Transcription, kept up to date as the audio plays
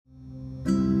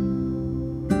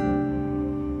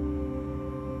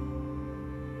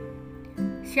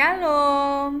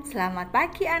Shalom, selamat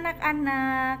pagi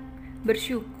anak-anak.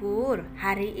 Bersyukur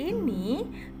hari ini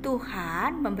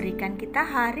Tuhan memberikan kita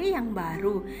hari yang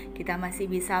baru. Kita masih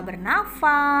bisa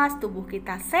bernafas, tubuh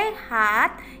kita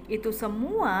sehat. Itu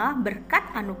semua berkat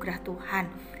anugerah Tuhan.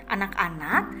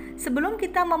 Anak-anak, sebelum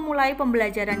kita memulai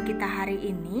pembelajaran kita hari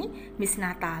ini, Miss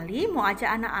Natali mau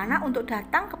ajak anak-anak untuk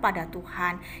datang kepada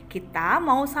Tuhan. Kita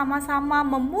mau sama-sama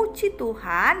memuji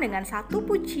Tuhan dengan satu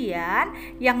pujian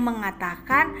yang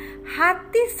mengatakan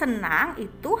hati senang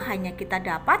itu hanya kita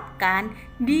dapatkan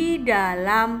di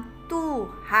dalam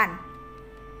Tuhan.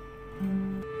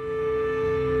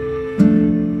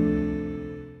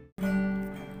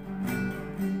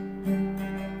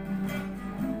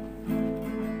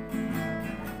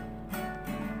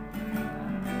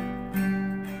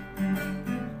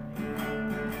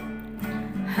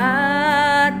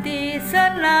 Hati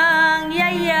senang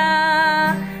ya ya,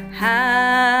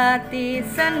 hati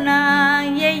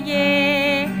senang ye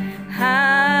ye,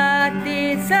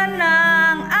 hati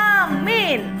senang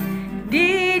amin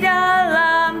di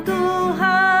dalam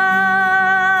Tuhan.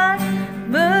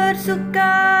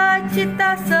 Bersuka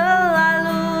cita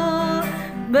selalu,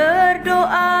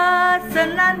 berdoa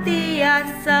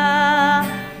senantiasa,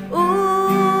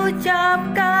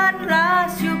 ucapkanlah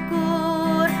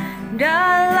syukur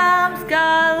dalam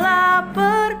segala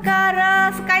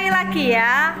perkara. Sekali lagi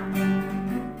ya.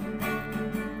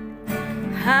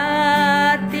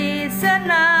 Hati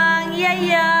senang ya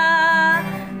ya,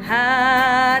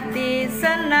 hati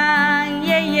senang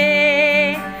ye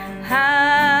ye,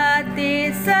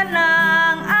 hati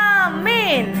senang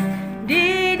amin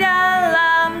di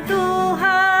dalam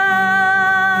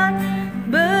Tuhan.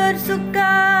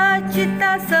 Bersuka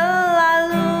cita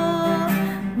selalu,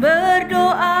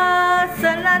 berdoa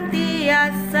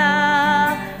senantiasa,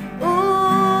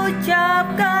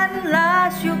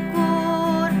 ucapkanlah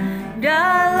syukur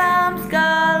dalam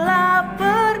segala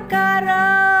perkara.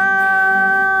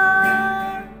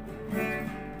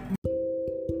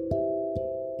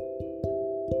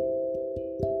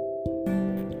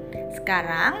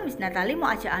 Sekarang Miss Natali mau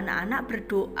ajak anak-anak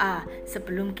berdoa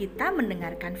sebelum kita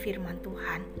mendengarkan firman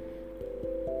Tuhan.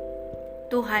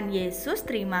 Tuhan Yesus,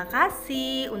 terima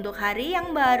kasih untuk hari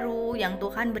yang baru yang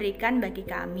Tuhan berikan bagi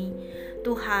kami.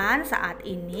 Tuhan, saat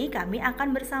ini kami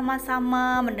akan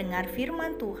bersama-sama mendengar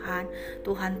firman Tuhan.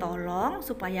 Tuhan tolong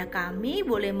supaya kami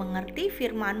boleh mengerti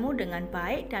firman-Mu dengan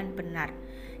baik dan benar.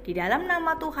 Di dalam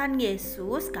nama Tuhan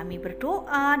Yesus kami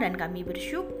berdoa dan kami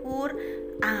bersyukur.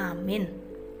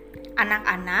 Amin.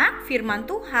 Anak-anak, firman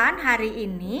Tuhan hari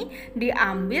ini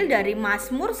diambil dari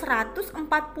Mazmur 147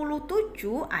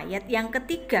 ayat yang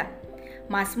ketiga.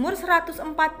 Mazmur 147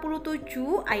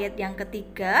 ayat yang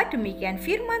ketiga, demikian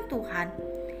firman Tuhan.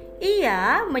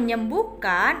 Ia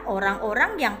menyembuhkan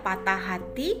orang-orang yang patah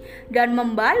hati dan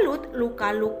membalut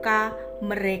luka-luka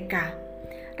mereka.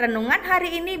 Renungan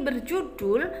hari ini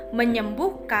berjudul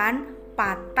Menyembuhkan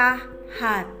Patah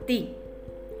Hati.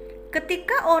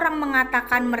 Ketika orang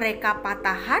mengatakan mereka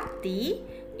patah hati,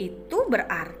 itu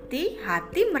berarti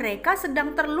hati mereka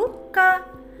sedang terluka.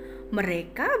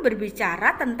 Mereka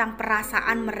berbicara tentang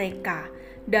perasaan mereka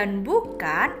dan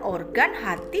bukan organ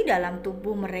hati dalam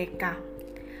tubuh mereka.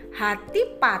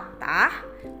 Hati patah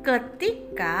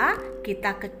ketika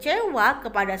kita kecewa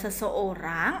kepada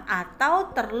seseorang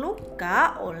atau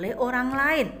terluka oleh orang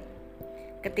lain.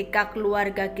 Ketika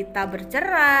keluarga kita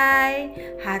bercerai,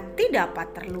 hati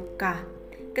dapat terluka.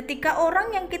 Ketika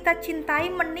orang yang kita cintai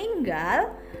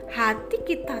meninggal, hati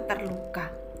kita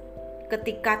terluka.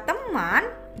 Ketika teman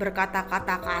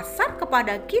berkata-kata kasar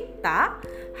kepada kita,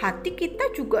 hati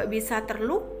kita juga bisa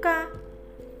terluka.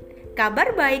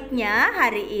 Kabar baiknya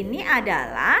hari ini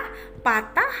adalah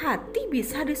patah hati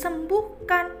bisa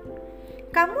disembuhkan.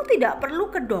 Kamu tidak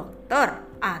perlu ke dokter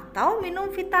atau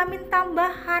minum vitamin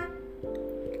tambahan.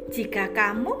 Jika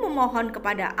kamu memohon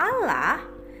kepada Allah,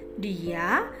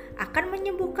 Dia akan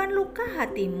menyembuhkan luka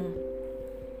hatimu.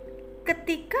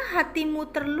 Ketika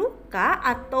hatimu terluka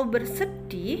atau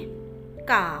bersedih,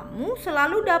 kamu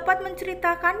selalu dapat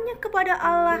menceritakannya kepada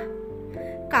Allah.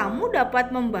 Kamu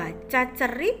dapat membaca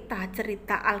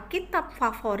cerita-cerita Alkitab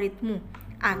favoritmu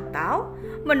atau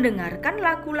mendengarkan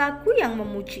lagu-lagu yang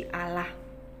memuji Allah.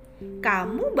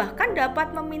 Kamu bahkan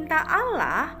dapat meminta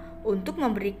Allah untuk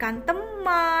memberikan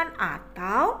teman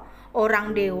atau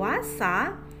orang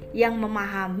dewasa yang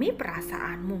memahami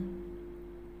perasaanmu.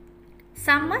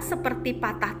 Sama seperti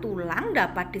patah tulang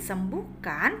dapat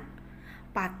disembuhkan,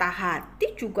 patah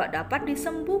hati juga dapat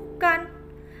disembuhkan.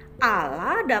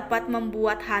 Allah dapat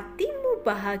membuat hatimu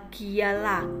bahagia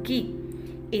lagi.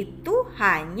 Itu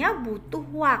hanya butuh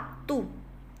waktu.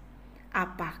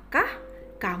 Apakah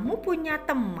kamu punya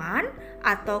teman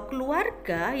atau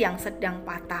keluarga yang sedang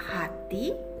patah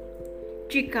hati?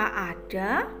 Jika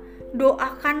ada,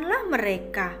 doakanlah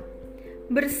mereka.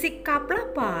 Bersikaplah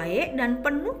baik dan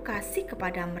penuh kasih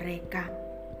kepada mereka.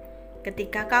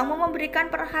 Ketika kamu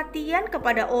memberikan perhatian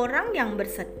kepada orang yang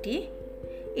bersedih,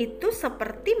 itu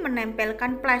seperti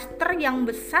menempelkan plester yang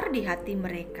besar di hati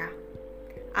mereka.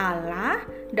 Allah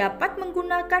dapat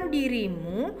menggunakan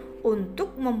dirimu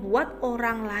untuk membuat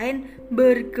orang lain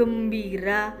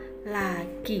bergembira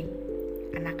lagi.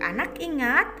 Anak-anak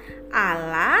ingat,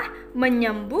 Allah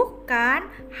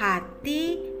menyembuhkan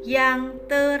hati yang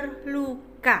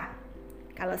terluka.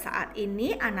 Kalau saat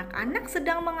ini anak-anak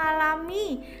sedang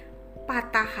mengalami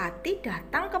patah hati,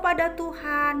 datang kepada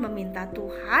Tuhan, meminta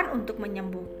Tuhan untuk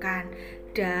menyembuhkan.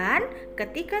 Dan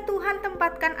ketika Tuhan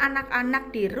tempatkan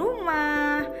anak-anak di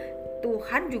rumah,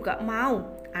 Tuhan juga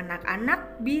mau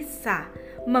anak-anak bisa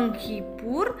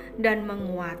menghibur dan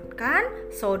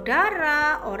menguatkan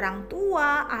saudara, orang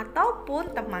tua,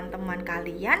 ataupun teman-teman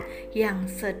kalian yang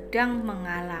sedang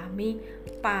mengalami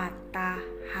patah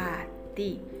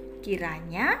hati.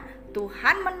 Kiranya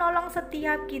Tuhan menolong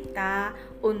setiap kita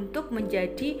untuk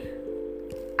menjadi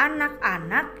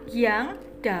anak-anak yang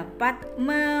dapat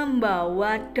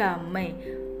membawa damai,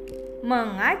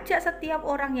 mengajak setiap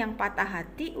orang yang patah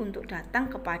hati untuk datang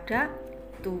kepada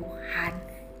Tuhan.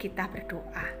 Kita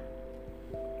berdoa.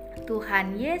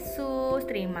 Tuhan Yesus,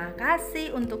 terima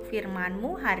kasih untuk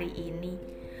firman-Mu hari ini.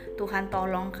 Tuhan,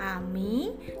 tolong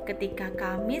kami ketika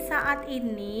kami saat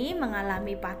ini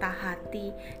mengalami patah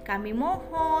hati. Kami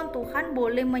mohon Tuhan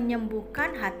boleh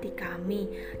menyembuhkan hati kami,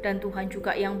 dan Tuhan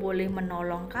juga yang boleh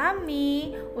menolong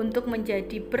kami untuk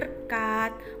menjadi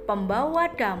berkat,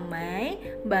 pembawa damai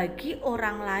bagi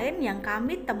orang lain yang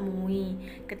kami temui.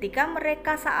 Ketika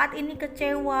mereka saat ini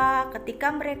kecewa, ketika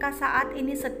mereka saat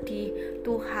ini sedih,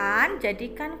 Tuhan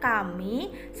jadikan kami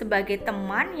sebagai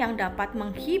teman yang dapat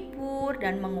menghibur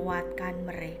dan menguatkan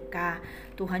mereka.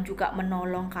 Tuhan juga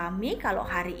menolong kami kalau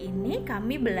hari ini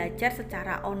kami belajar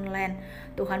secara online.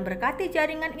 Tuhan berkati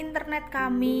jaringan internet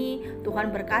kami,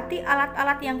 Tuhan berkati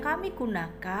alat-alat yang kami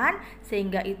gunakan,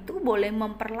 sehingga itu boleh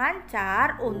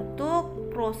memperlancar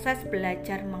untuk proses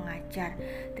belajar mengajar.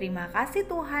 Terima kasih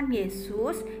Tuhan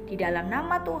Yesus, di dalam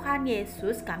nama Tuhan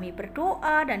Yesus kami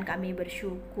berdoa dan kami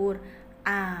bersyukur.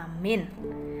 Amin.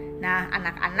 Nah,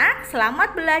 anak-anak, selamat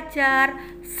belajar,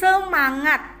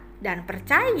 semangat, dan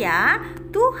percaya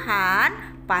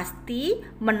Tuhan pasti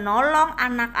menolong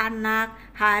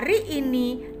anak-anak hari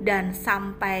ini dan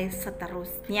sampai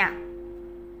seterusnya.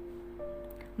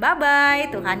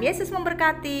 Bye-bye, Tuhan Yesus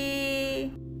memberkati.